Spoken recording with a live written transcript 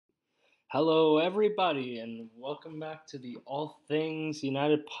Hello, everybody, and welcome back to the All Things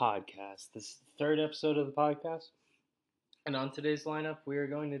United podcast. This is the third episode of the podcast, and on today's lineup, we are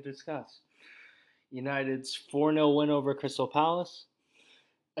going to discuss United's 4-0 win over Crystal Palace,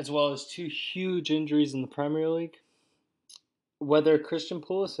 as well as two huge injuries in the Premier League, whether Christian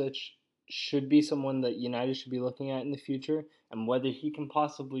Pulisic should be someone that United should be looking at in the future, and whether he can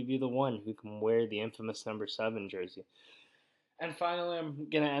possibly be the one who can wear the infamous number 7 jersey. And finally, I'm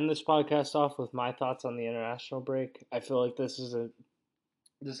going to end this podcast off with my thoughts on the international break. I feel like this is a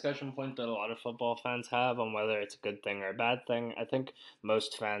discussion point that a lot of football fans have on whether it's a good thing or a bad thing. I think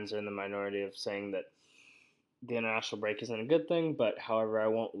most fans are in the minority of saying that the international break isn't a good thing, but however, I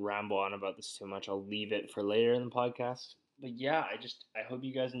won't ramble on about this too much. I'll leave it for later in the podcast. But yeah, I hope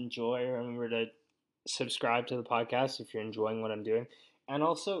you guys enjoy. Remember to subscribe to the podcast if you're enjoying what I'm doing. And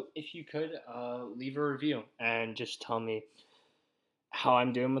also, if you could, leave a review and just tell me how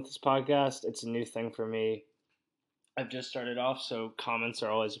I'm doing with this podcast. It's a new thing for me. I've just started off, so comments are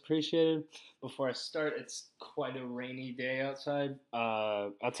always appreciated. Before I start, it's quite a rainy day outside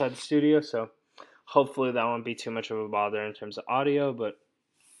the studio, so hopefully that won't be too much of a bother in terms of audio. But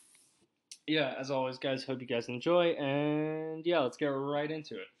yeah, as always, guys, hope you guys enjoy, and yeah, let's get right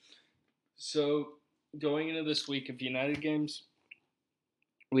into it. So going into this week of United games,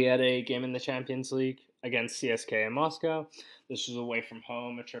 we had a game in the Champions League against CSK in Moscow. This was away from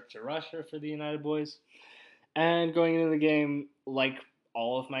home, a trip to Russia for the United boys. And going into the game, like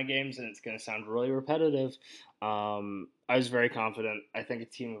all of my games, and it's going to sound really repetitive, I was very confident. I think a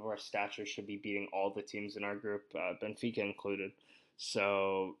team of our stature should be beating all the teams in our group, Benfica included.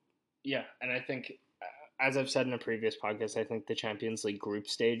 So, yeah, and I think, as I've said in a previous podcast, I think the Champions League group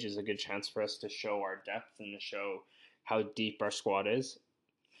stage is a good chance for us to show our depth and to show how deep our squad is.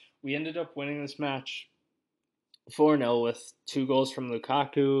 We ended up winning this match 4-0 with two goals from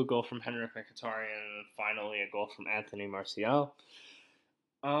Lukaku, a goal from Henrik Mkhitaryan, and finally a goal from Anthony Martial.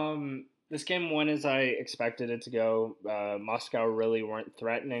 This game went as I expected it to go. Moscow really weren't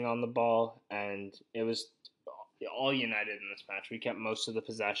threatening on the ball, and it was all United in this match. We kept most of the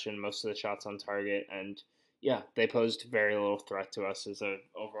possession, most of the shots on target, and yeah, they posed very little threat to us as an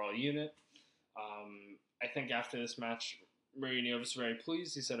overall unit. I think after this match, Mourinho was very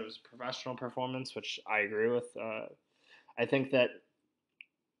pleased. He said it was a professional performance, which I agree with. I think that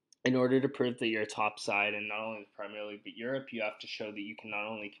in order to prove that you're a top side in not only the Premier League but Europe, you have to show that you can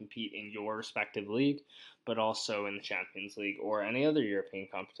not only compete in your respective league, but also in the Champions League or any other European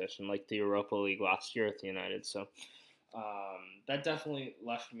competition, like the Europa League last year at the United. So that definitely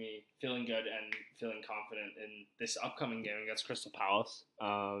left me feeling good and feeling confident in this upcoming game against Crystal Palace.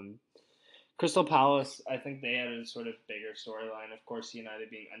 Crystal Palace, I think they had a sort of bigger storyline. Of course, United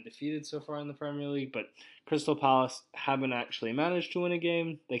being undefeated so far in the Premier League, but Crystal Palace haven't actually managed to win a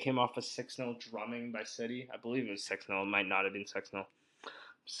game. They came off a 6-0 drumming by City. I believe it was 6-0. It might not have been 6-0.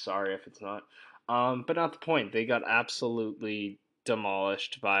 Sorry if it's not. But not the point. They got absolutely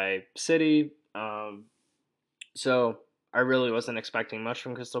demolished by City. So I really wasn't expecting much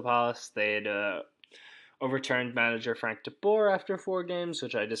from Crystal Palace. They had overturned manager Frank de Boer after 4 games,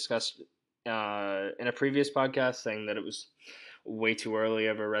 which I discussed in a previous podcast, saying that it was way too early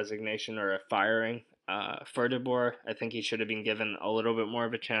of a resignation or a firing for De Boer. I think he should have been given a little bit more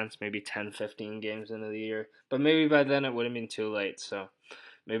of a chance, maybe 10, 15 games into the year. But maybe by then it would have been too late, so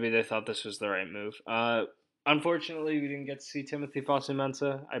maybe they thought this was the right move. Unfortunately, we didn't get to see Timothy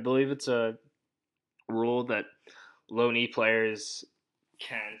Fosu-Mensah. I believe it's a rule that loanee players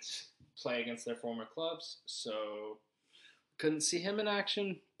can't play against their former clubs, so couldn't see him in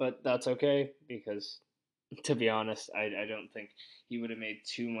action, but that's okay because, to be honest, I don't think he would have made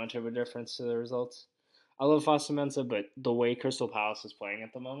too much of a difference to the results. I love Fosu-Mensah, but the way Crystal Palace is playing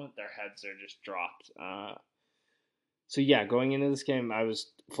at the moment, their heads are just dropped. So yeah, going into this game, I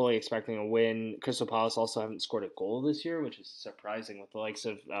was fully expecting a win. Crystal Palace also haven't scored a goal this year, which is surprising with the likes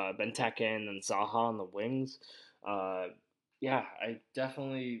of Benteke and Zaha on the wings. Uh, yeah, I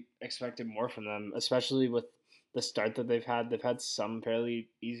definitely expected more from them, especially with the start that they've had. They've had some fairly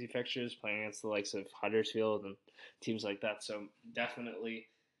easy fixtures playing against the likes of Huddersfield and teams like that. So definitely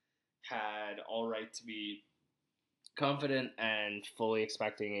had all right to be confident and fully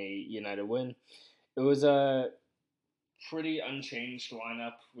expecting a United win. It was a pretty unchanged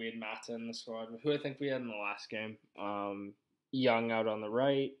lineup. We had Mata in the squad, who I think we had in the last game. Young out on the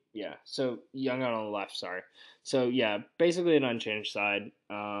right. Yeah, so Young out on the left, sorry. So, yeah, basically an unchanged side.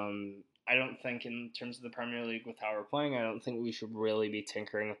 I don't think, in terms of the Premier League with how we're playing, I don't think we should really be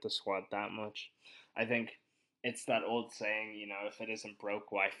tinkering with the squad that much. I think it's that old saying, if it isn't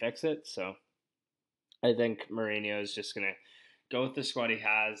broke, why fix it? So I think Mourinho is just going to go with the squad he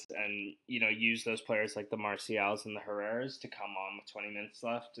has, and use those players like the Martials and the Herreras to come on with 20 minutes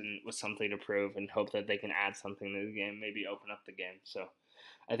left and with something to prove, and hope that they can add something to the game, maybe open up the game. So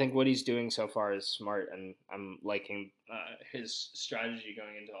I think what he's doing so far is smart, and I'm liking his strategy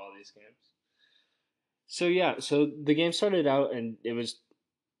going into all these games. So yeah, so the game started out, and it was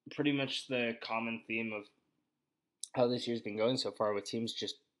pretty much the common theme of how this year's been going so far, with teams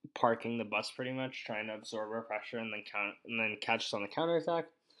just parking the bus pretty much, trying to absorb our pressure and then catch us on the counterattack.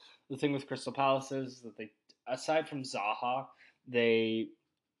 The thing with Crystal Palace is that they, aside from Zaha, they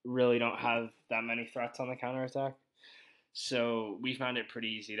really don't have that many threats on the counterattack. So we found it pretty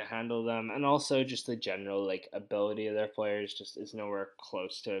easy to handle them, and also just the general like ability of their players just is nowhere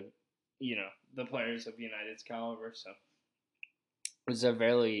close to, the players of United's caliber. So it was a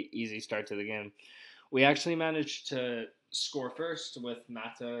very easy start to the game. We actually managed to score first with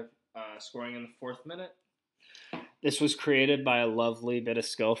Mata scoring in the 4th minute. This was created by a lovely bit of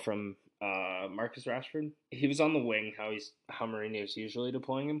skill from Marcus Rashford. He was on the wing, how Mourinho's usually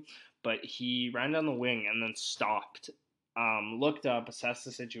deploying him, but he ran down the wing and then stopped, looked up, assessed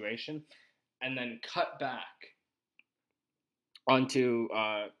the situation, and then cut back onto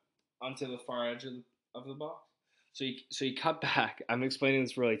onto the far edge of the box. So he cut back. I'm explaining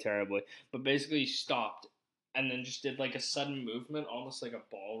this really terribly, but basically he stopped and then just did like a sudden movement, almost like a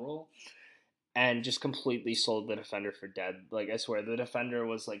ball roll, and just completely sold the defender for dead. Like, I swear, the defender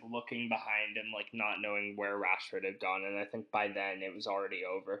was like looking behind him, like not knowing where Rashford had gone, and I think by then it was already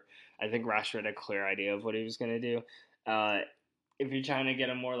over. I think Rashford had a clear idea of what he was gonna do. Uh, if you're trying to get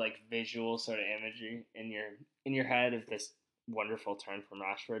a more like visual sort of imagery in your head of this wonderful turn from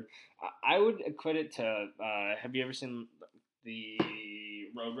Rashford, I would equate it to. Have you ever seen the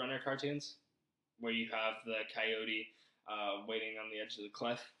Roadrunner cartoons, where you have the coyote waiting on the edge of the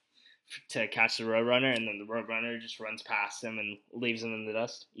cliff to catch the Roadrunner, and then the Roadrunner just runs past him and leaves him in the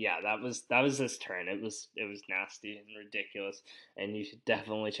dust? Yeah, that was this turn. It was nasty and ridiculous, and you should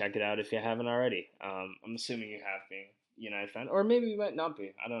definitely check it out if you haven't already. I'm assuming you have, being a United fan, or maybe you might not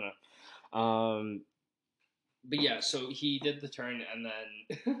be. I don't know. But yeah, so he did the turn, and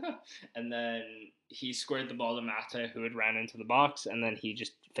then and then he squared the ball to Mata, who had ran into the box, and then he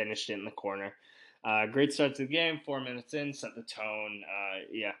just finished it in the corner. Great start to the game. 4 minutes in, set the tone.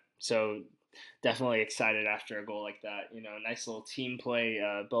 Yeah, so definitely excited after a goal like that. Nice little team play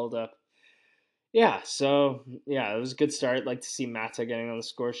build up. Yeah, so yeah, it was a good start. Like to see Mata getting on the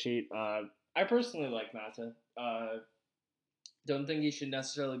score sheet. I personally like Mata. Don't think he should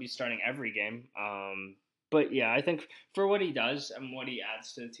necessarily be starting every game. But yeah, I think for what he does and what he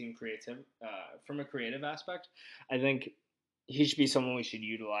adds to the team from a creative aspect, I think he should be someone we should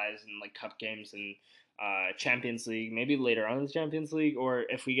utilize in like cup games and Champions League, maybe later on in the Champions League, or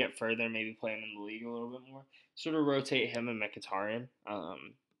if we get further, maybe play him in the league a little bit more. Sort of rotate him and Mkhitaryan.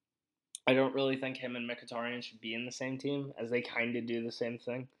 I don't really think him and Mkhitaryan should be in the same team, as they kind of do the same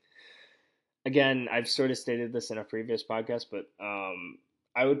thing. Again, I've sort of stated this in a previous podcast, but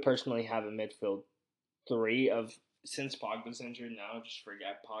I would personally have a midfield three of, since Pogba's injured now, just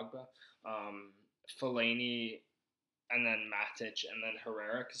forget Pogba, um, Fellaini, and then Matic, and then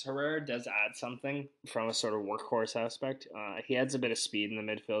Herrera, because Herrera does add something from a sort of workhorse aspect. He adds a bit of speed in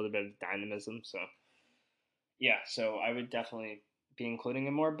the midfield, a bit of dynamism. So yeah, so I would definitely be including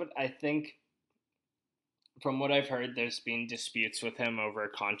him more, but I think from what I've heard, there's been disputes with him over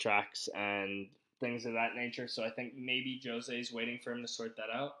contracts and things of that nature. So I think maybe Jose's waiting for him to sort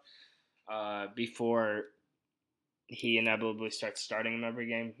that out before he inevitably starts starting him every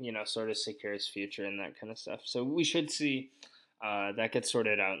game. Sort of secure his future and that kind of stuff. So we should see that get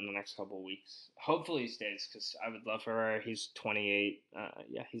sorted out in the next couple of weeks. Hopefully he stays, because I would love Herrera. He's 28.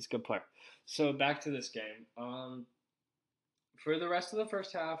 Yeah, he's a good player. So back to this game. For the rest of the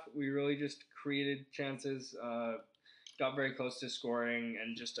first half, we really just created chances, got very close to scoring,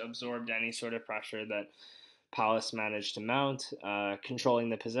 and just absorbed any sort of pressure that Palace managed to mount, controlling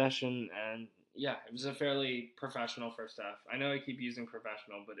the possession. And yeah, it was a fairly professional first half. I know I keep using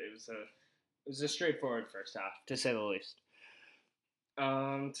professional, but it was a straightforward first half, to say the least.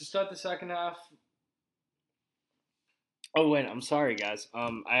 To start the second half. Oh wait, I'm sorry, guys.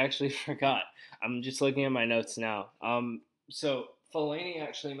 I actually forgot. I'm just looking at my notes now. So Fellaini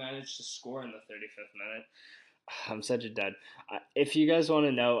actually managed to score in the 35th minute. I'm such a dud. If you guys want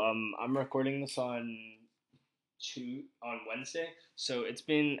to know, I'm recording this on Wednesday, so it's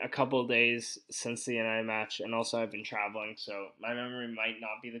been a couple of days since the United match, and also I've been traveling, so my memory might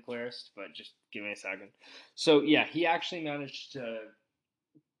not be the clearest. But just give me a second. So yeah, he actually managed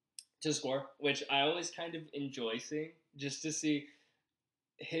to score, which I always kind of enjoy seeing, just to see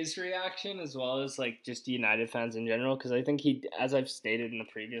his reaction as well as like just United fans in general, because I think he, as I've stated in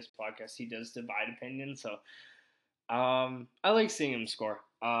the previous podcast, he does divide opinion. So I like seeing him score.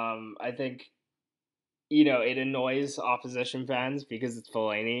 I think it annoys opposition fans because it's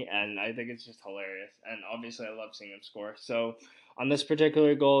Fellaini, and I think it's just hilarious. And obviously, I love seeing him score. So on this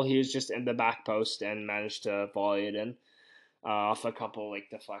particular goal, he was just in the back post and managed to volley it in off a couple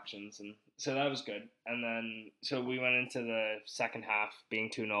like deflections, and so that was good. And then so we went into the second half being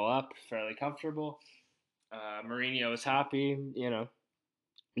 2-0 up, fairly comfortable. Mourinho was happy,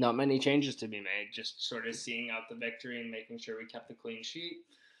 not many changes to be made, just sort of seeing out the victory and making sure we kept the clean sheet,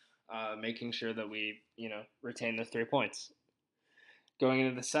 making sure that we, retain the 3 points. Going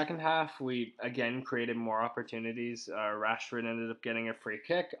into the second half, we again created more opportunities. Rashford ended up getting a free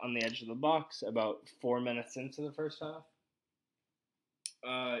kick on the edge of the box about 4 minutes into the first half.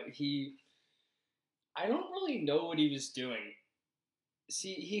 He, I don't really know what he was doing.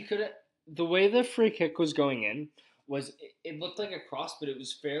 See, he could have, the way the free kick was going in was it looked like a cross, but it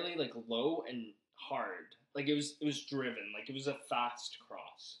was fairly like low and hard. Like it was driven, like it was a fast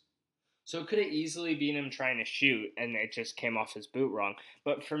cross. So it could have easily been him trying to shoot, and it just came off his boot wrong.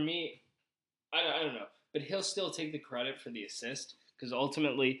 But for me, I don't know. But he'll still take the credit for the assist because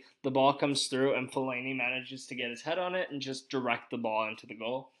ultimately the ball comes through and Fellaini manages to get his head on it and just direct the ball into the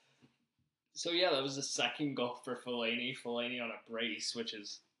goal. So yeah, that was the second goal for Fellaini. Fellaini on a brace, which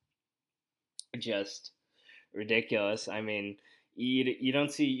is just ridiculous. I mean, you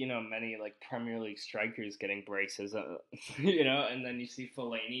don't see many like Premier League strikers getting braces, and then you see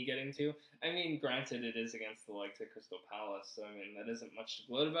Fellaini getting two. I mean, granted, it is against the likes of Crystal Palace, so I mean that isn't much to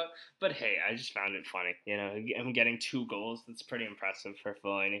gloat about. But hey, I just found it funny. Him getting 2 goals. That's pretty impressive for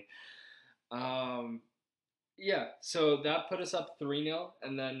Fellaini. Um, yeah, so that put us up 3-0,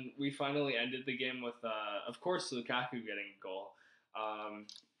 and then we finally ended the game with, of course, Lukaku getting a goal. Um,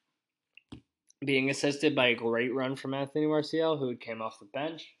 being assisted by a great run from Anthony Martial, who came off the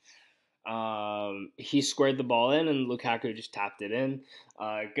bench. He squared the ball in, and Lukaku just tapped it in.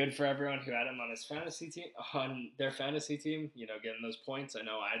 Good for everyone who had him on his fantasy team, on their fantasy team. Getting those points. I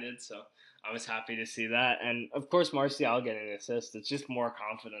know I did, so I was happy to see that. And of course, Martial getting an assist. It's just more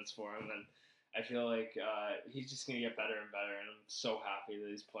confidence for him, and I feel like he's just gonna get better and better. And I'm so happy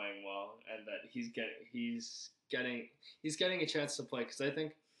that he's playing well and that he's getting a chance to play because I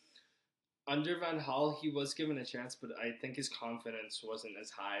think under Van Hal, he was given a chance, but I think his confidence wasn't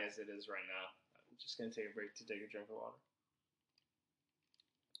as high as it is right now. I'm just gonna take a break to take a drink of water.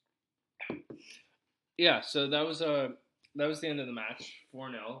 Yeah, so that was the end of the match,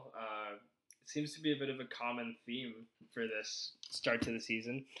 4-0. It seems to be a bit of a common theme for this start to the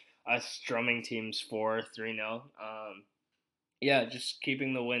season. Us drumming teams 4-3-0. Yeah, just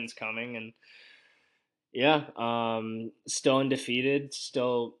keeping the wins coming, and yeah, still undefeated.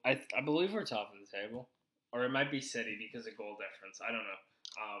 Still, I believe we're top of the table, or it might be City because of goal difference. I don't know.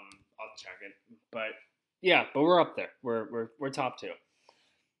 I'll check it, but yeah, but we're up there. We're top two.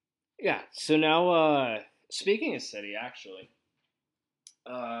 Yeah. So now, speaking of City, actually,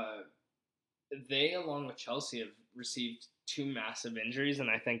 uh, they along with Chelsea have received 2 massive injuries, and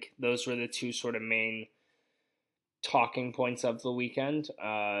I think those were the two sort of main talking points of the weekend.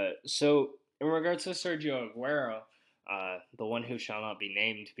 So in regards to Sergio Aguero, the one who shall not be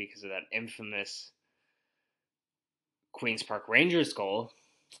named because of that infamous Queens Park Rangers goal,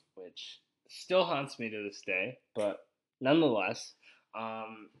 which still haunts me to this day, but nonetheless,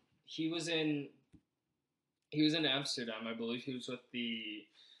 um, he was in he was in Amsterdam, I believe. He was with the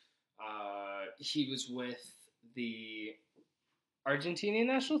Argentinian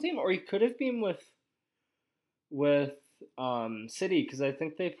national team, or he could have been with City because I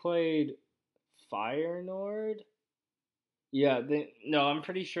think they played Feyenoord. Yeah, no, I'm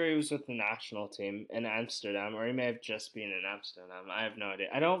pretty sure he was with the national team in Amsterdam, or he may have just been in Amsterdam. I have no idea.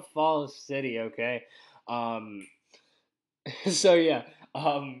 I don't follow City, okay? Um, so yeah,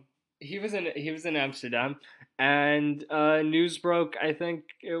 um, he was in Amsterdam, and news broke. I think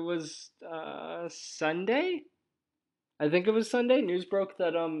it was Sunday. I think it was Sunday. News broke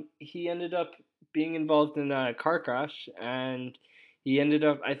that he ended up being involved in a car crash, and he ended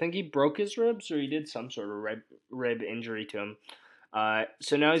up. I think he broke his ribs, or he did some sort of rib injury to him.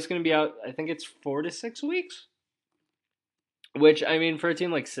 So now he's going to be out. I think it's 4 to 6 weeks. Which I mean, for a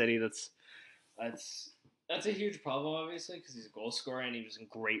team like City, that's that's a huge problem, obviously, because he's a goal scorer and he was in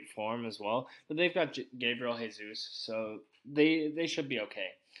great form as well. But they've got Gabriel Jesus, so they should be okay.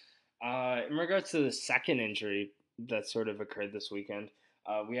 In regards to the second injury that sort of occurred this weekend,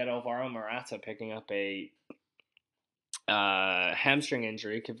 we had Alvaro Morata picking up a hamstring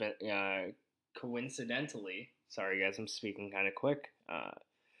injury. Coincidentally, sorry guys, I'm speaking kind of quick.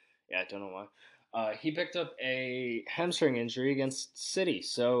 Yeah, I don't know why. He picked up a hamstring injury against City,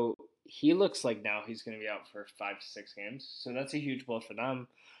 so he looks like now he's going to be out for 5 to 6 games. So that's a huge blow for them.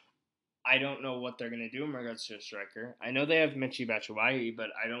 I don't know what they're going to do in regards to a striker. I know they have Michy Batshuayi, but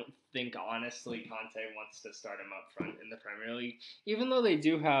I don't think, honestly, Conte wants to start him up front in the Premier League, even though they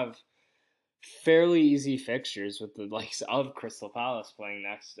do have fairly easy fixtures with the likes of Crystal Palace playing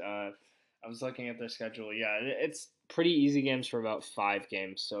next. I was looking at their schedule. Yeah, it's pretty easy games for about 5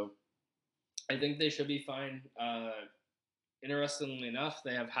 games, so I think they should be fine. Interestingly enough,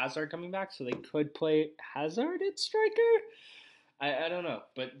 they have Hazard coming back, so they could play Hazard at striker. I don't know,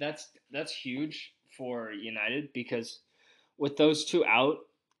 but that's huge for United because with those two out,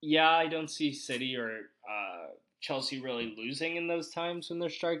 yeah, I don't see City or Chelsea really losing in those times when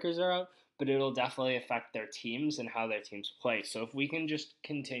their strikers are out, but it'll definitely affect their teams and how their teams play. So if we can just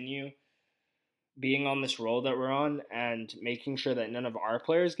continue being on this roll that we're on and making sure that none of our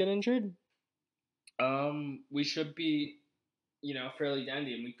players get injured, we should be fairly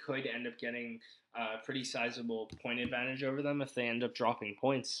dandy, and we could end up getting a pretty sizable point advantage over them if they end up dropping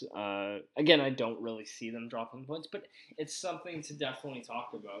points. Again, I don't really see them dropping points, but it's something to definitely talk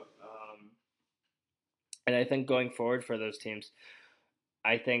about. And I think going forward for those teams,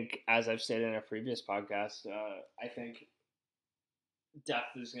 I think, as I've stated in a previous podcast, I think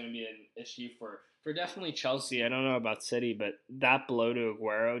depth is going to be an issue for definitely Chelsea. I don't know about City, but that blow to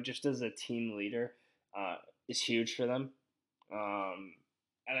Aguero, just as a team leader, uh, is huge for them. Um,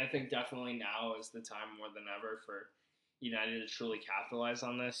 and I think definitely now is the time more than ever for United to truly capitalize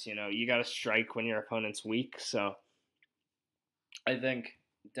on this. You got to strike when your opponent's weak. So I think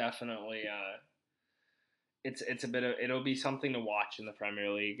definitely it's a bit of it'll be something to watch in the Premier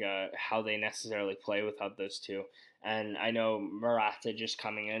League how they necessarily play without those two. And I know Morata just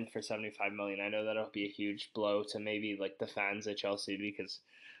coming in for 75 million. I know that'll be a huge blow to maybe like the fans at Chelsea because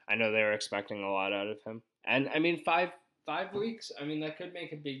I know they were expecting a lot out of him. And I mean 5 weeks. I mean that could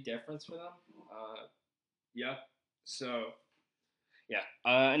make a big difference for them. Yeah. So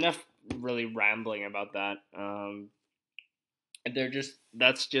yeah. Enough really rambling about that.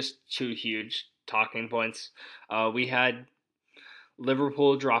 That's just two huge talking points. We had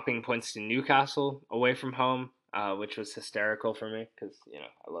Liverpool dropping points to Newcastle away from home, which was hysterical for me because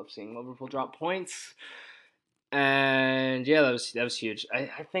I love seeing Liverpool drop points. And yeah, that was huge.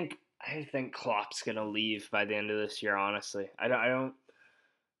 I think Klopp's gonna leave by the end of this year. Honestly, I don't.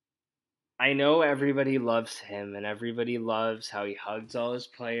 I know everybody loves him and everybody loves how he hugs all his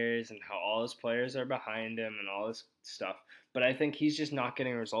players and how all his players are behind him and all this stuff. But I think he's just not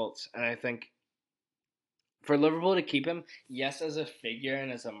getting results. And I think for Liverpool to keep him, yes, as a figure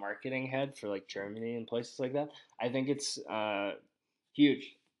and as a marketing head for like Germany and places like that, I think it's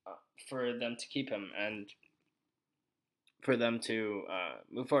huge uh, for them to keep him and for them to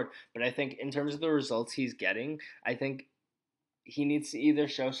move forward. But I think in terms of the results he's getting, I think he needs to either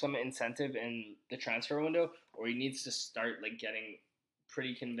show some incentive in the transfer window or he needs to start like getting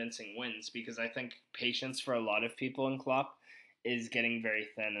pretty convincing wins because I think patience for a lot of people in Klopp is getting very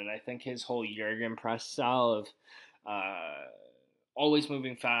thin, and I think his whole Jurgen press style of uh, always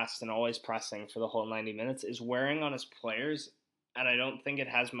moving fast and always pressing for the whole 90 minutes is wearing on his players, and I don't think it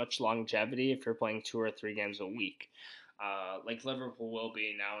has much longevity if you're playing 2 or 3 games a week. Like Liverpool will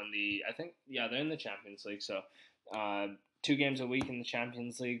be now in I think, yeah, they're in the Champions League, so uh, 2 games a week in the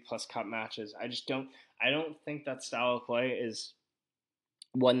Champions League plus cup matches. I don't think that style of play is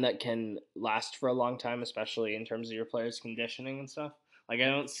one that can last for a long time, especially in terms of your players' conditioning and stuff. Like I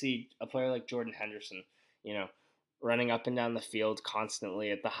don't see a player like Jordan Henderson, you know, running up and down the field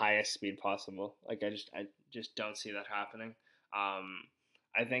constantly at the highest speed possible. Like I just don't see that happening. Um,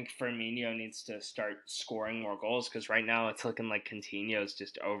 I think Firmino needs to start scoring more goals because right now it's looking like Coutinho's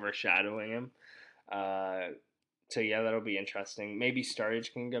just overshadowing him. Uh, so yeah, that'll be interesting. Maybe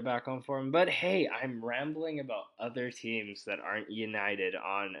Sturridge can get back on form. But hey, I'm rambling about other teams that aren't United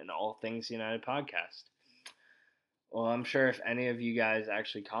on an All Things United podcast. Well, I'm sure if any of you guys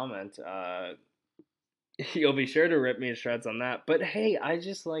actually comment, you'll be sure to rip me to shreds on that. But hey, I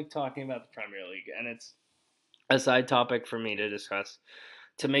just like talking about the Premier League, and it's a side topic for me to discuss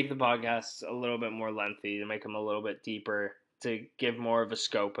to make the podcasts a little bit more lengthy, to make them a little bit deeper, to give more of a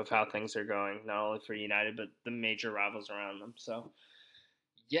scope of how things are going, not only for United but the major rivals around them. So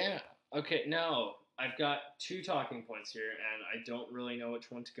yeah, okay. Now I've got two talking points here, and I don't really know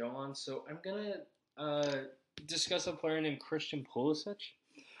which one to go on. So I'm gonna discuss a player named Christian Pulisic.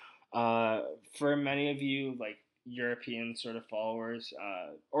 For many of you, like European sort of followers,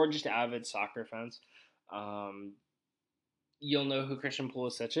 or just avid soccer fans, um, you'll know who Christian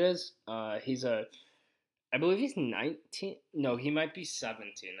Pulisic is. He's a I believe he's 19. No, he might be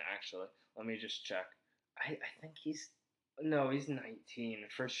 17 actually. Let me just check. I think he's no, he's 19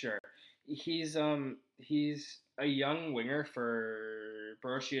 for sure. He's a young winger for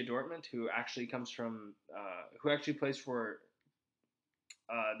Borussia Dortmund who actually plays for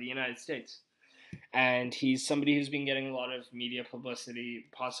the United States. And he's somebody who's been getting a lot of media publicity,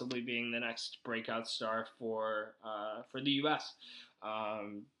 possibly being the next breakout star for the U.S.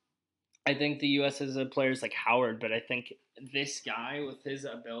 Um, I think the U.S. has players like Howard, but I think this guy with his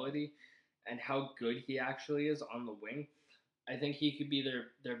ability and how good he actually is on the wing, I think he could be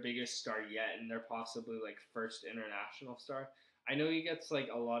their biggest star yet, and they're possibly like first international star. I know he gets like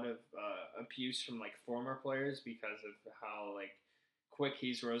a lot of abuse from like former players because of how like quick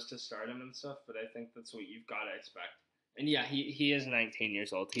he's rose to stardom and stuff, but I think that's what you've got to expect. And yeah, he is 19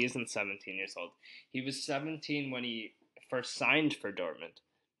 years old. He isn't 17 years old. He was 17 when he first signed for Dortmund,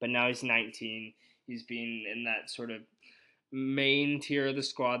 but now he's 19. He's been in that sort of main tier of the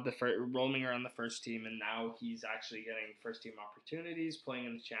squad, roaming around the first team, and now he's actually getting first team opportunities, playing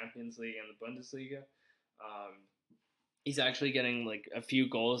in the Champions League and the Bundesliga. Um, he's actually getting like a few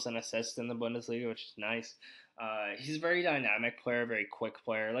goals and assists in the Bundesliga, which is nice. He's a very dynamic player, very quick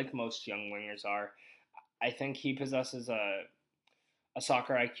player, like most young wingers are. I think he possesses a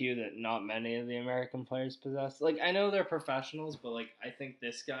soccer IQ that not many of the American players possess. Like I know they're professionals, but like I think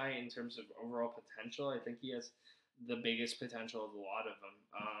this guy, in terms of overall potential, I think he has the biggest potential of a lot of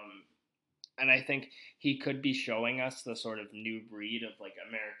them. And I think he could be showing us the sort of new breed of like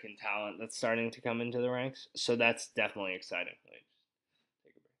American talent that's starting to come into the ranks. So that's definitely exciting. Like,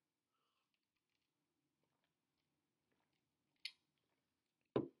 take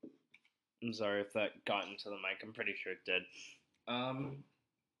I'm sorry if that got into the mic. I'm pretty sure it did. Um,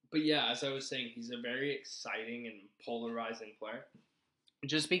 but yeah, as I was saying, he's a very exciting and polarizing player.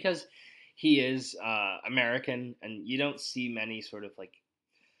 Just because he is American, and you don't see many sort of like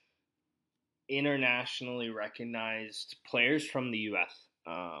internationally recognized players from the U.S.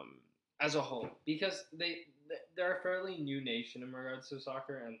 As a whole, because they're a fairly new nation in regards to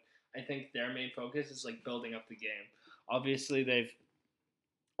soccer, and I think their main focus is like building up the game. Obviously, they've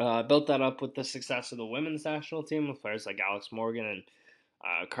built that up with the success of the women's national team with players like Alex Morgan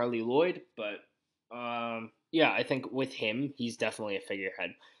and Carly Lloyd. But yeah, I think with him, he's definitely a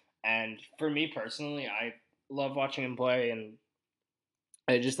figurehead. And for me personally, I love watching him play, and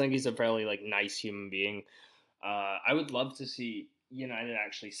I just think he's a fairly like nice human being. I would love to see United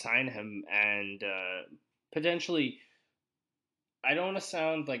actually sign him and potentially. I don't want to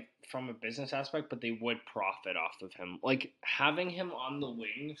sound like from a business aspect, but they would profit off of him. Like having him on the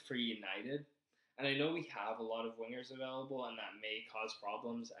wing for United, and I know we have a lot of wingers available, and that may cause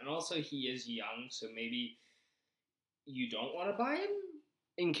problems. And also, he is young, so maybe you don't want to buy him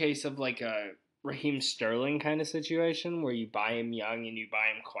in case of like a Raheem Sterling kind of situation where you buy him young and you buy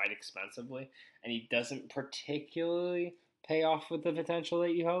him quite expensively, and he doesn't particularly pay off with the potential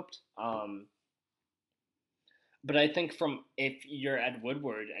that you hoped. But I think from if you're Ed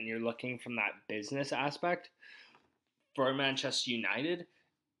Woodward and you're looking from that business aspect for Manchester United,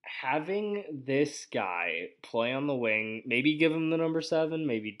 having this guy play on the wing, maybe give him the number seven,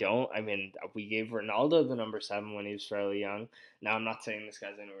 maybe don't. I mean, we gave Ronaldo the number seven when he was fairly young. Now, I'm not saying this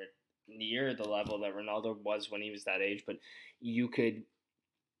guy's anywhere near the level that Ronaldo was when he was that age, but you could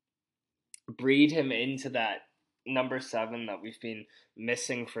breed him into that number seven that we've been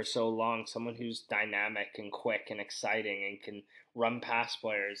missing for so long. Someone who's dynamic and quick and exciting and can run past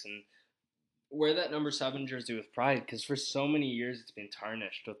players and wear that number seven jersey with pride. Because for so many years it's been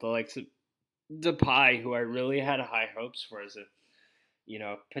tarnished with the likes of Depay, who I really had high hopes for as a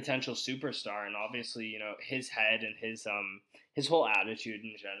potential superstar, and obviously his head and his whole attitude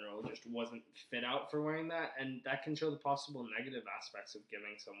in general just wasn't fit out for wearing that, and that can show the possible negative aspects of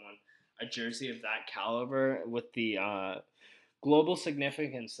giving someone a jersey of that caliber with the global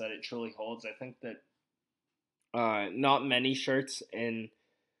significance that it truly holds. I think that not many shirts in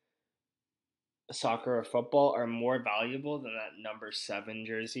soccer or football are more valuable than that number seven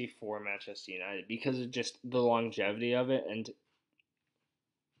jersey for Manchester United because of just the longevity of it and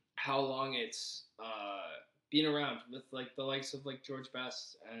how long it's been around with like the likes of like George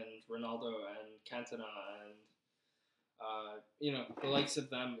Best and Ronaldo and Cantona and the likes of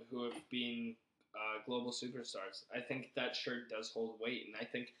them who have been global superstars. I think that shirt does hold weight, and I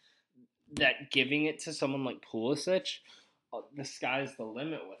think that giving it to someone like Pulisic, the sky's the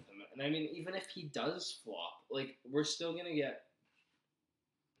limit with him. And I mean, even if he does flop, like we're still gonna get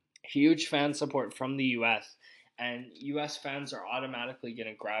huge fan support from the U.S. and U.S. fans are automatically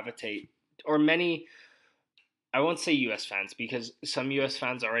gonna gravitate, or many I won't say U.S. fans because some U.S.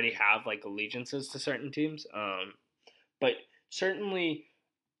 fans already have like allegiances to certain teams. But certainly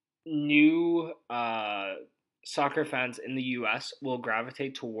new soccer fans in the U.S. will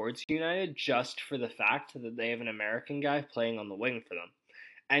gravitate towards United just for the fact that they have an American guy playing on the wing for them,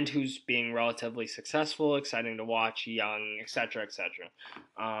 and who's being relatively successful, exciting to watch, young, etc., etc.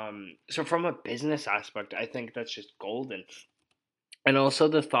 So from a business aspect, I think that's just golden. And also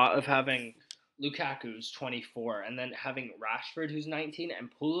the thought of having Lukaku who's 24 and then having Rashford who's 19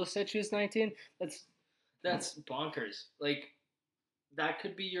 and Pulisic who's 19, that's bonkers. Like that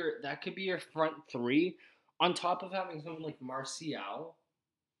could be your front three on top of having someone like Martial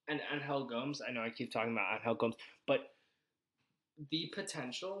and Angel Gomes. I know I keep talking about Angel Gomes, but the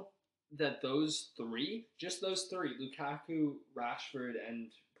potential that those three, just those three, Lukaku, Rashford,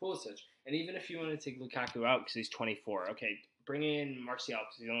 and Pulisic, and even if you want to take Lukaku out because he's 24, okay, bring in Martial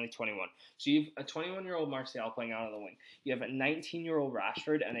because he's only 21. So you have a 21-year-old Martial playing out on the wing. You have a 19-year-old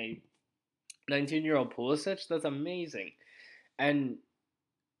Rashford and a 19-year-old Pulisic. That's amazing. And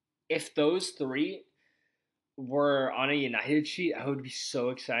if those three were on a United sheet, I would be so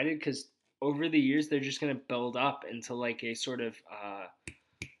excited because over the years they're just gonna build up into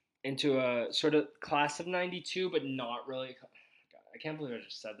a sort of class of '92, but not really. God, I can't believe I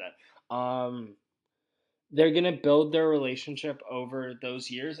just said that. They're gonna build their relationship over those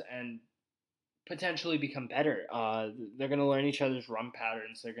years and potentially become better. They're gonna learn each other's run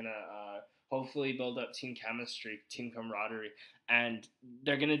patterns. They're gonna hopefully build up team chemistry, team camaraderie, and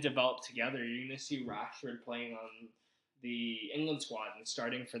they're gonna develop together. You're gonna see Rashford playing on the England squad and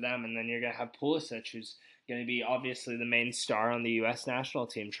starting for them, and then you're gonna have Pulisic, who's gonna be obviously the main star on the U.S. national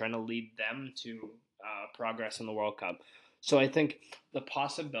team, trying to lead them to progress in the World Cup. So I think the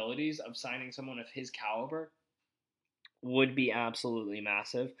possibilities of signing someone of his caliber would be absolutely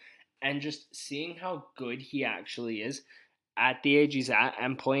massive. And just seeing how good he actually is at the age he's at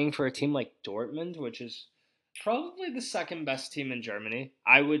and playing for a team like Dortmund, which is probably the second best team in Germany,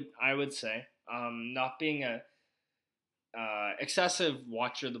 I would say. Not being a excessive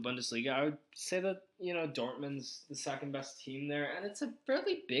watcher of the Bundesliga, I would say that Dortmund's the second best team there, and it's a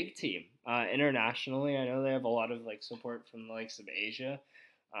fairly big team internationally. I know they have a lot of like support from the likes of Asia.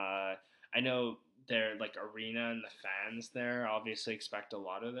 I know their like arena and the fans there obviously expect a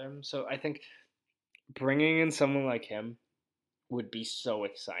lot of them. So I think bringing in someone like him would be so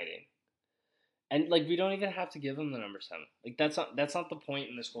exciting. And like we don't even have to give him the number 7. Like that's not the point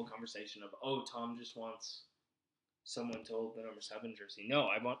in this whole conversation of oh Tom just wants someone to hold the number 7 jersey. No,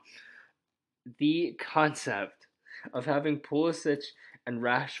 I want the concept of having Pulisic and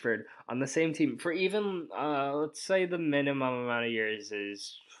Rashford on the same team for even let's say the minimum amount of years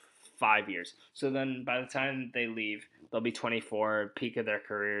is 5 years. So then by the time they leave, they'll be 24, peak of their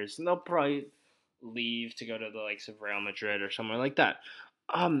careers, and they'll probably leave to go to the likes of Real Madrid or somewhere like that.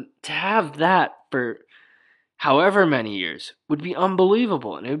 To have that for however many years would be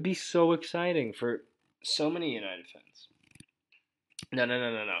unbelievable, and it would be so exciting for so many United fans. No, no,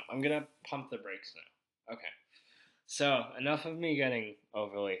 no, no, no. I'm gonna pump the brakes now. Okay. So enough of me getting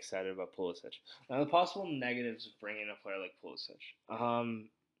overly excited about Pulisic. Now the possible negatives of bringing a player like Pulisic.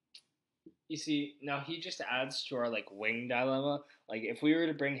 You see, now he just adds to our like wing dilemma. Like if we were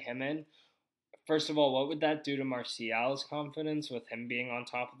to bring him in, first of all, what would that do to Martial's confidence with him being on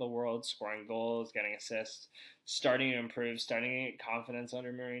top of the world, scoring goals, getting assists, starting to improve, starting to get confidence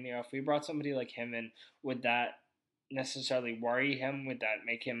under Mourinho? If we brought somebody like him in, would that necessarily worry him? Would that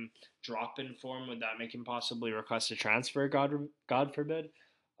make him drop in form? Would that make him possibly request a transfer? God forbid.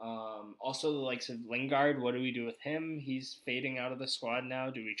 Also, the likes of Lingard, what do we do with him? He's fading out of the squad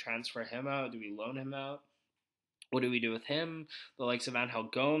now. Do we transfer him out? Do we loan him out? What do we do with him? The likes of Angel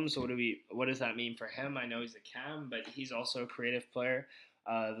Gomes, what does that mean for him? I know he's a cam, but he's also a creative player.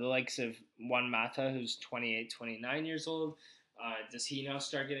 The likes of Juan Mata, who's 28, 29 years old. Does he now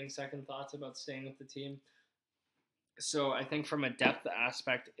start getting second thoughts about staying with the team? So I think from a depth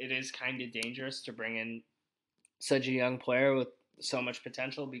aspect, it is kind of dangerous to bring in such a young player with so much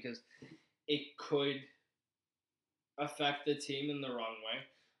potential because it could affect the team in the wrong way.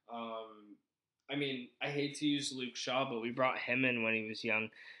 I mean, I hate to use Luke Shaw, but we brought him in when he was young,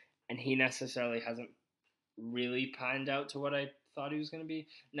 and he necessarily hasn't really panned out to what I thought he was going to be.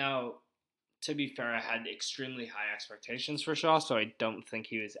 Now, to be fair, I had extremely high expectations for Shaw, so I don't think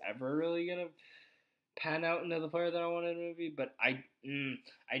he was ever really going to pan out into the player that I wanted him to be. But I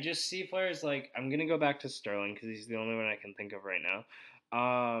just see players like I'm gonna go back to Sterling because he's the only one I can think of right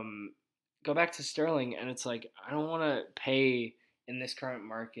now. Go back to Sterling, and it's like I don't want to pay in this current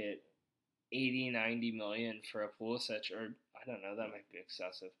market 80, 90 million for a Pulisic, or I don't know, that might be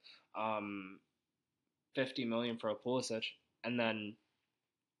excessive. Um, 50 million for a Pulisic, and then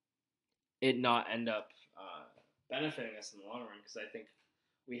it not end up benefiting us in the long run. Because I think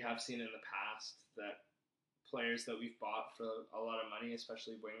we have seen in the past that players that we've bought for a lot of money,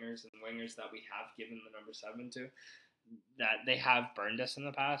 especially wingers and wingers that we have given the number 7 to, that they have burned us in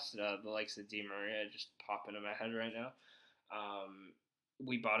the past. The likes of Di Maria just pop into my head right now.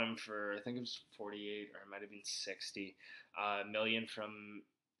 We bought him for, I think it was 48 or it might have been 60 million from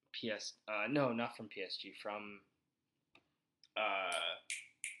no, not from PSG, uh,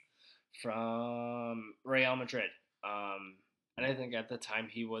 from Real Madrid. And I think at the time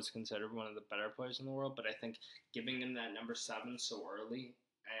he was considered one of the better players in the world. But I think giving him that number 7 so early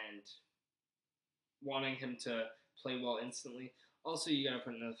and wanting him to play well instantly. Also, you got to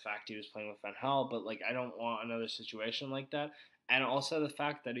put into the fact he was playing with Van Hal, but like I don't want another situation like that. And also the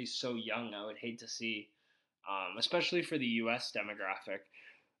fact that he's so young, I would hate to see, especially for the U.S. demographic,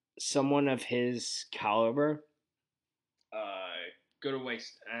 someone of his caliber go to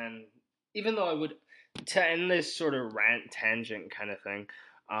waste. And even though I would, to end this sort of rant tangent kind of thing,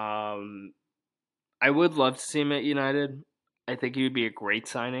 um, I would love to see him at United. I think he would be a great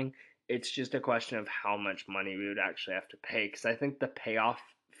signing. It's just a question of how much money we would actually have to pay because I think the payoff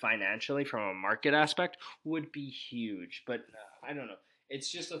financially from a market aspect would be huge. But I don't know.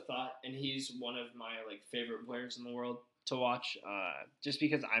 It's just a thought, and he's one of my like favorite players in the world to watch. Just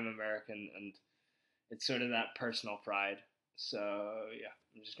because I'm American, and it's sort of that personal pride. So yeah,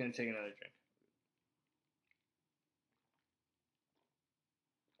 I'm just gonna take another drink.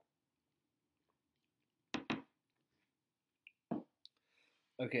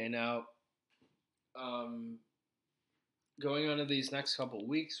 Okay, now um, going on to these next couple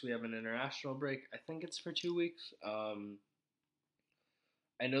weeks, we have an international break. I think it's for 2 weeks.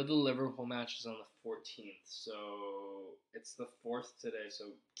 I know the Liverpool match is on the 14th, so it's the 4th today, so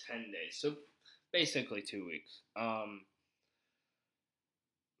 10 days. So basically 2 weeks.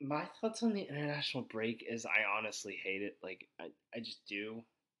 My thoughts on the international break is I honestly hate it. Like I just do.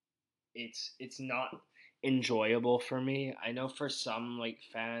 It's not enjoyable for me. I know for some like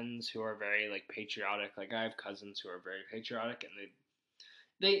fans who are very like patriotic, like I have cousins who are very patriotic and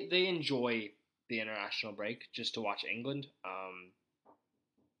they enjoy the international break just to watch England.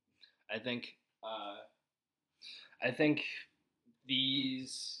 I think uh, I think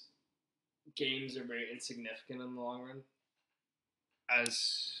these games are very insignificant in the long run,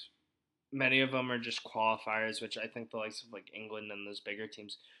 as many of them are just qualifiers, which I think the likes of like England and those bigger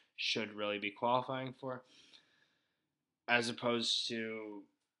teams should really be qualifying for, as opposed to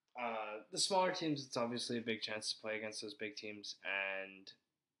the smaller teams. It's obviously a big chance to play against those big teams and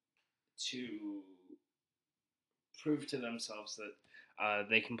to prove to themselves that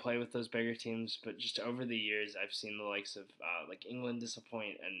they can play with those bigger teams. But just over the years, I've seen the likes of like England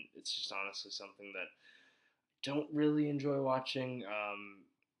disappoint, and it's just honestly something that I don't really enjoy watching.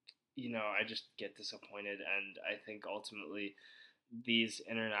 I just get disappointed, and I think ultimately these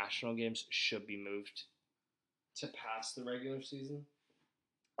international games should be moved to past the regular season.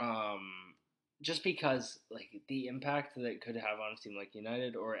 Um, just because like the impact that it could have on a team like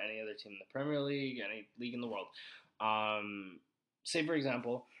United or any other team in the Premier League, any league in the world. Um, Say for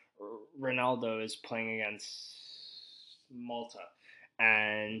example, Ronaldo is playing against Malta,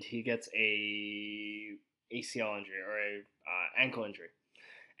 and he gets a ACL injury or a ankle injury,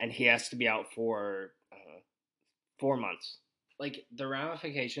 and he has to be out for 4 months. Like the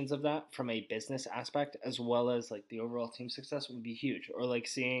ramifications of that from a business aspect as well as like the overall team success would be huge. Or like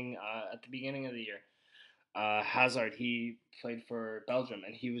seeing at the beginning of the year, Hazard, he played for Belgium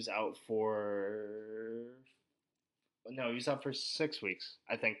and he was out for no, he was out for 6 weeks,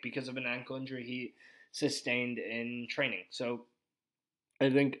 I think, because of an ankle injury he sustained in training. So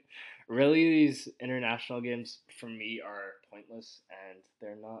I think really these international games for me are pointless and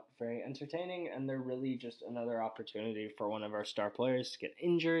they're not very entertaining, and they're really just another opportunity for one of our star players to get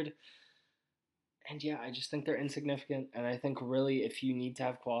injured. And yeah, I just think they're insignificant, and I think really if you need to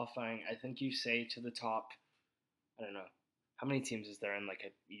have qualifying, I think you say to the top, I don't know, how many teams is there in like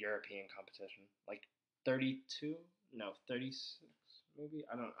a European competition? Like 32? No, 36 maybe.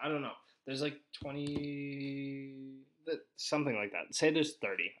 I don't know. There's like 20, something like that. Say there's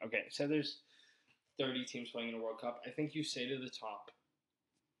 30. Okay, say there's 30 teams playing in a World Cup. I think you say to the top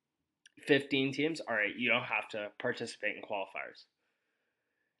 15 teams, all right, you don't have to participate in qualifiers.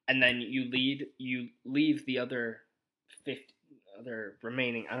 And then you leave the other 50 other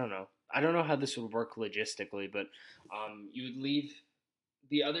remaining, I don't know. I don't know how this would work logistically, but you would leave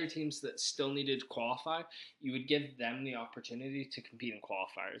the other teams that still needed to qualify, you would give them the opportunity to compete in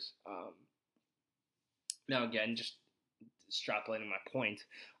qualifiers. Now, again, just extrapolating my point,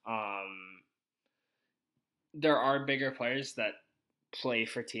 um, there are bigger players that play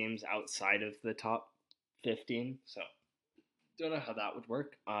for teams outside of the top 15. So don't know how that would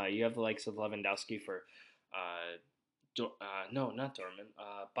work. You have the likes of Lewandowski for, no, not Dortmund,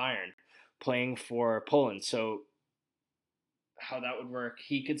 Bayern, playing for Poland. So how that would work,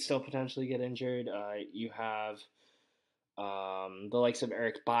 he could still potentially get injured. You have the likes of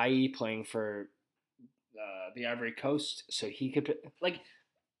Eric Bailly playing for the Ivory Coast, so he could like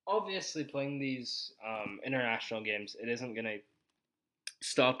obviously playing these international games. It isn't gonna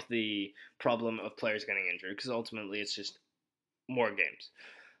stop the problem of players getting injured because ultimately it's just more games.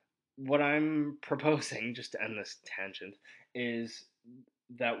 What I'm proposing, just to end this tangent, is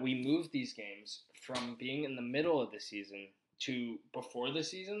that we move these games from being in the middle of the season to before the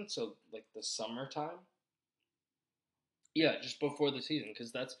season, so like the summertime. Yeah, just before the season,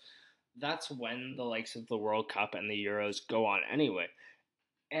 because that's when the likes of the World Cup and the Euros go on anyway.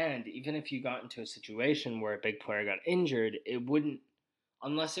 And even if you got into a situation where a big player got injured, it wouldn't,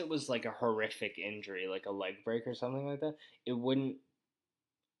 unless it was like a horrific injury, like a leg break or something like that, it wouldn't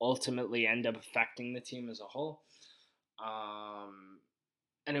ultimately end up affecting the team as a whole. Um,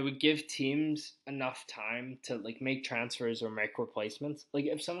 and it would give teams enough time to like make transfers or make replacements. Like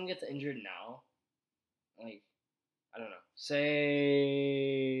if someone gets injured now, like I don't know,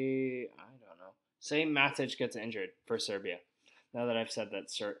 say Matic gets injured for Serbia. Now that I've said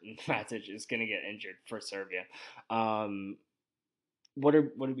that certain Matic is going to get injured for Serbia, um, what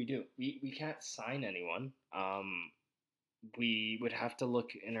do we do? We can't sign anyone. We would have to look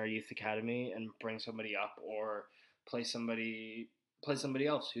in our youth academy and bring somebody up or play somebody play somebody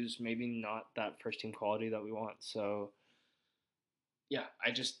else who's maybe not that first team quality that we want. So yeah,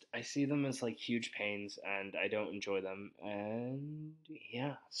 I see them as like huge pains and I don't enjoy them. And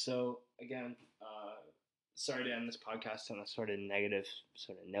yeah, so again, sorry to end this podcast on a sort of negative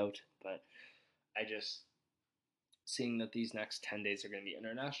sort of note, but I just seeing that these next 10 days are going to be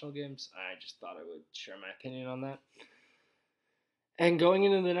international games, I just thought I would share my opinion on that. And going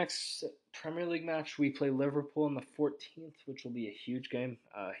into the next Premier League match, we play Liverpool on the 14th, which will be a huge game,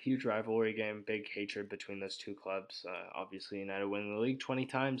 a huge rivalry game, big hatred between those two clubs. Obviously, United winning the league 20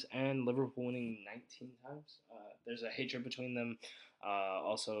 times and Liverpool winning 19 times. There's a hatred between them.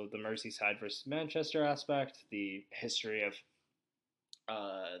 Also, the Merseyside versus Manchester aspect, the history of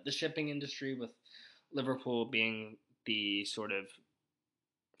the shipping industry with Liverpool being the sort of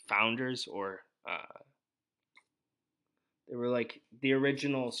founders or they were like the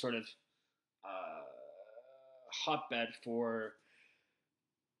original sort of uh, hotbed for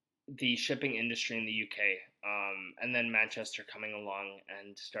the shipping industry in the UK. And then Manchester coming along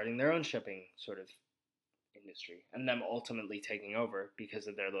and starting their own shipping sort of industry, and them ultimately taking over because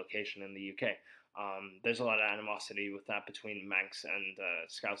of their location in the UK. There's a lot of animosity with that between Manx and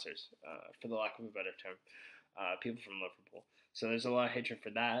Scousers, for the lack of a better term, people from Liverpool. So there's a lot of hatred for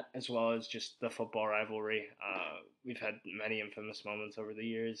that, as well as just the football rivalry. We've had many infamous moments over the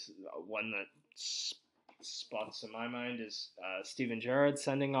years. One that spots in my mind is Steven Gerrard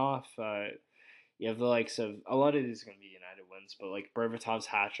sending off. You have the likes of a lot of these are going to be United wins, but like Berbatov's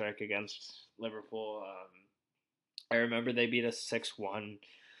hat trick against Liverpool. I remember they beat us 6-1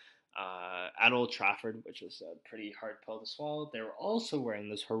 at Old Trafford, which was a pretty hard pill to swallow. They were also wearing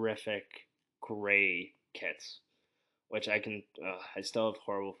those horrific grey kits, which I still have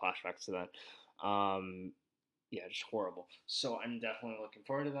horrible flashbacks to that. Yeah, just horrible. So I'm definitely looking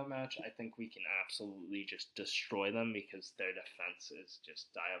forward to that match. I think we can absolutely just destroy them because their defense is just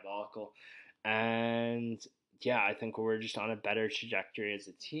diabolical. And yeah, I think we're just on a better trajectory as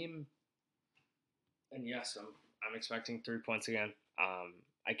a team. And yes, I'm expecting 3 points again.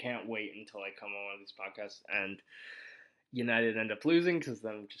 I can't wait until I come on one of these podcasts and United end up losing because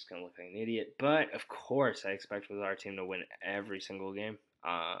then I'm just gonna look like an idiot. But of course, I expect with our team to win every single game.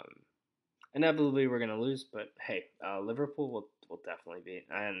 Inevitably, we're gonna lose, but hey, Liverpool will definitely beat,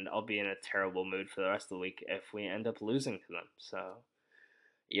 and I'll be in a terrible mood for the rest of the week if we end up losing to them. So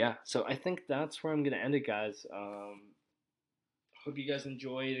yeah, so I think that's where I'm gonna end it, guys. Hope you guys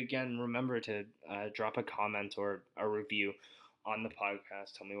enjoyed. Again, remember to drop a comment or a review on the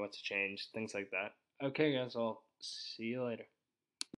podcast. Tell me what to change, things like that. Okay, guys, I'll see you later.